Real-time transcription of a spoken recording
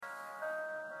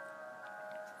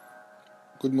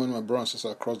Good morning, my brothers and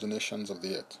sisters across the nations of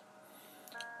the earth.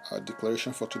 Our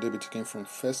declaration for today be taken from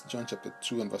 1 John chapter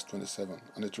 2 and verse 27,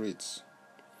 and it reads,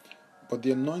 But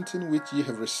the anointing which ye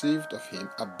have received of him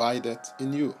abideth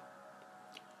in you,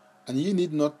 and ye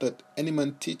need not that any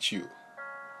man teach you,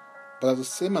 but as the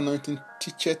same anointing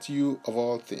teacheth you of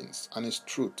all things, and is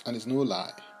truth, and is no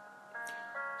lie.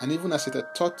 And even as it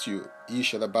hath taught you, ye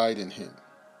shall abide in him.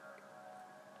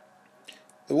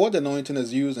 The word anointing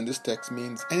as used in this text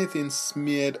means anything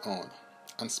smeared on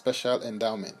and special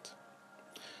endowment.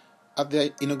 At their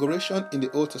inauguration in the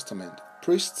Old Testament,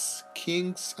 priests,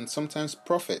 kings, and sometimes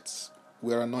prophets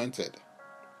were anointed.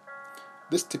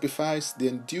 This typifies the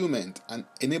endowment and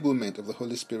enablement of the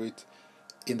Holy Spirit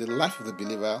in the life of the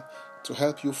believer to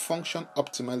help you function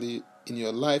optimally in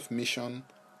your life mission,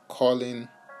 calling,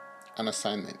 and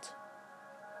assignment.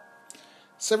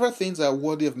 Several things are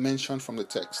worthy of mention from the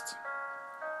text.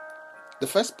 The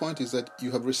first point is that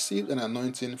you have received an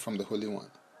anointing from the Holy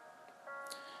One.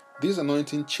 This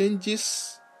anointing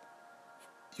changes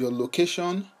your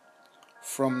location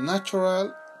from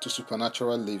natural to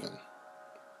supernatural living.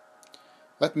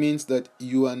 That means that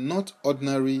you are not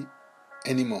ordinary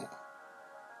anymore,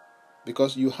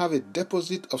 because you have a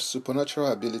deposit of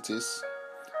supernatural abilities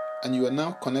and you are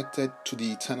now connected to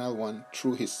the Eternal One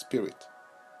through His Spirit.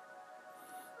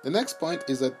 The next point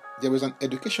is that there is an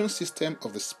education system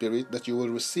of the Spirit that you will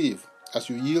receive as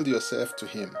you yield yourself to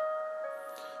Him.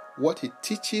 What He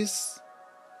teaches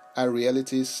are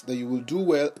realities that you will do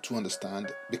well to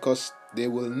understand, because they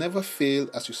will never fail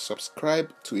as you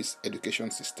subscribe to His education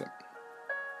system.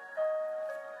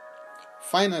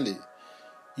 Finally,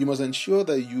 you must ensure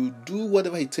that you do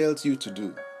whatever He tells you to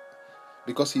do,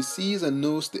 because He sees and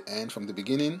knows the end from the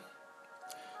beginning,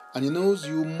 and He knows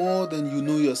you more than you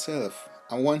know yourself,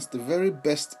 and wants the very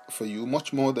best for you,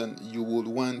 much more than you would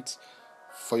want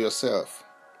for yourself,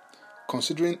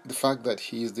 considering the fact that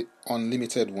He is the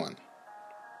unlimited one.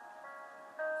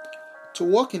 To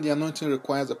walk in the anointing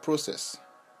requires a process.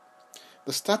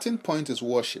 The starting point is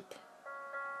worship,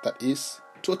 that is,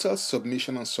 total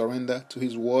submission and surrender to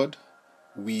His word,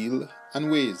 will, and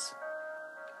ways.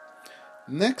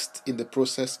 Next in the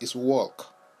process is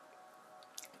walk.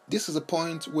 This is a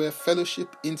point where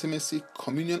fellowship, intimacy,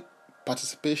 communion,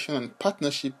 participation, and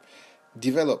partnership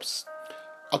develops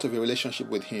out of a relationship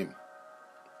with Him.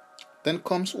 Then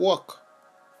comes work.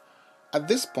 At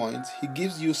this point, He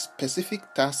gives you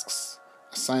specific tasks,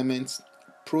 assignments,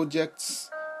 projects,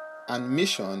 and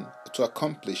mission to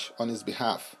accomplish on His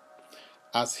behalf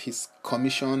as His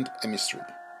commissioned emissary.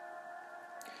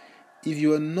 If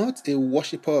you are not a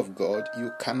worshipper of God,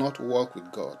 you cannot walk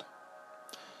with God.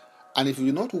 And if you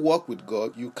do not walk with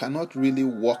God, you cannot really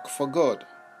work for God.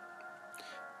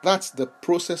 That's the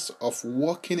process of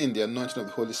walking in the anointing of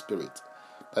the Holy Spirit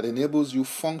that enables you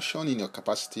function in your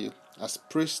capacity as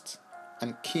priest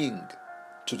and king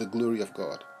to the glory of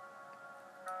God.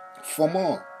 For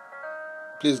more,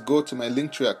 please go to my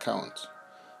Linktree account.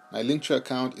 My Linktree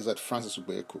account is at Francis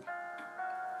Ubeku.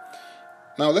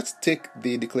 Now let's take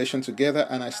the declaration together,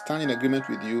 and I stand in agreement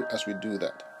with you as we do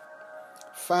that.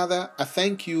 Father, I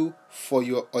thank you for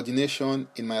your ordination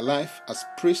in my life as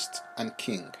priest and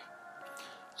king.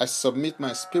 I submit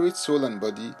my spirit, soul, and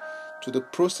body to the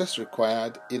process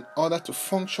required in order to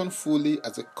function fully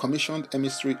as a commissioned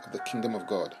emissary of the kingdom of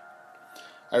God.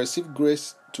 I receive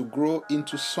grace to grow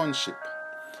into sonship,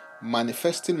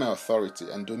 manifesting my authority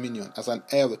and dominion as an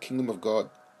heir of the kingdom of God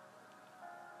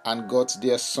and God's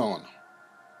dear Son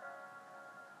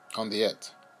on the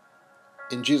earth.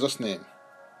 In Jesus' name,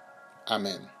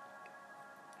 Amen.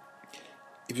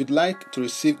 If you'd like to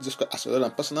receive Jesus Christ as your Lord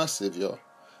and personal Savior,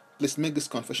 please make this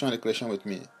confession and declaration with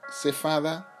me. Say,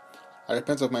 Father, I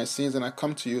repent of my sins and I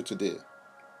come to you today.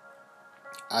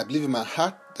 I believe in my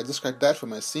heart that Jesus Christ died for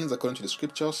my sins according to the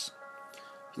Scriptures.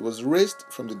 He was raised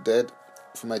from the dead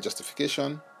for my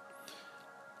justification.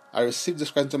 I receive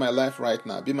Jesus Christ into my life right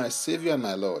now. Be my Savior and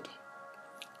my Lord.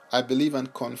 I believe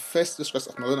and confess Jesus Christ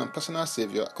as my Lord and personal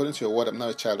Savior. According to your word, I'm now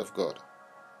a child of God.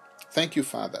 Thank you,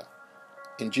 Father.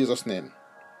 In Jesus' name,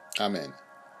 Amen.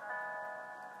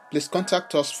 Please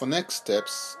contact us for next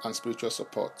steps and spiritual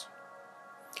support.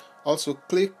 Also,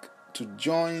 click to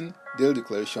join Daily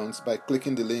Declarations by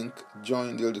clicking the link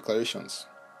Join Daily Declarations.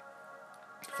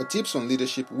 For tips on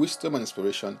leadership, wisdom, and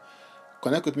inspiration,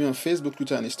 connect with me on Facebook,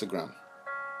 Twitter, and Instagram.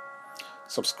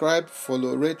 Subscribe,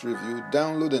 follow, rate, review,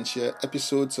 download, and share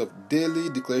episodes of Daily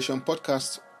Declaration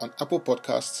Podcasts on Apple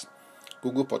Podcasts,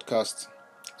 Google Podcasts,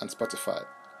 and Spotify.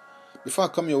 Before I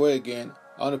come your way again,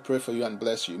 I want to pray for you and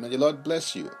bless you. May the Lord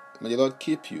bless you. May the Lord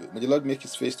keep you. May the Lord make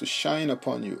His face to shine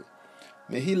upon you.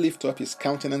 May He lift up His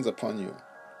countenance upon you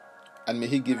and may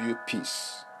He give you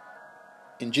peace.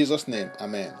 In Jesus' name,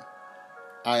 amen.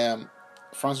 I am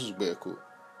Francis Beku.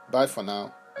 Bye for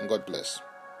now, and God bless.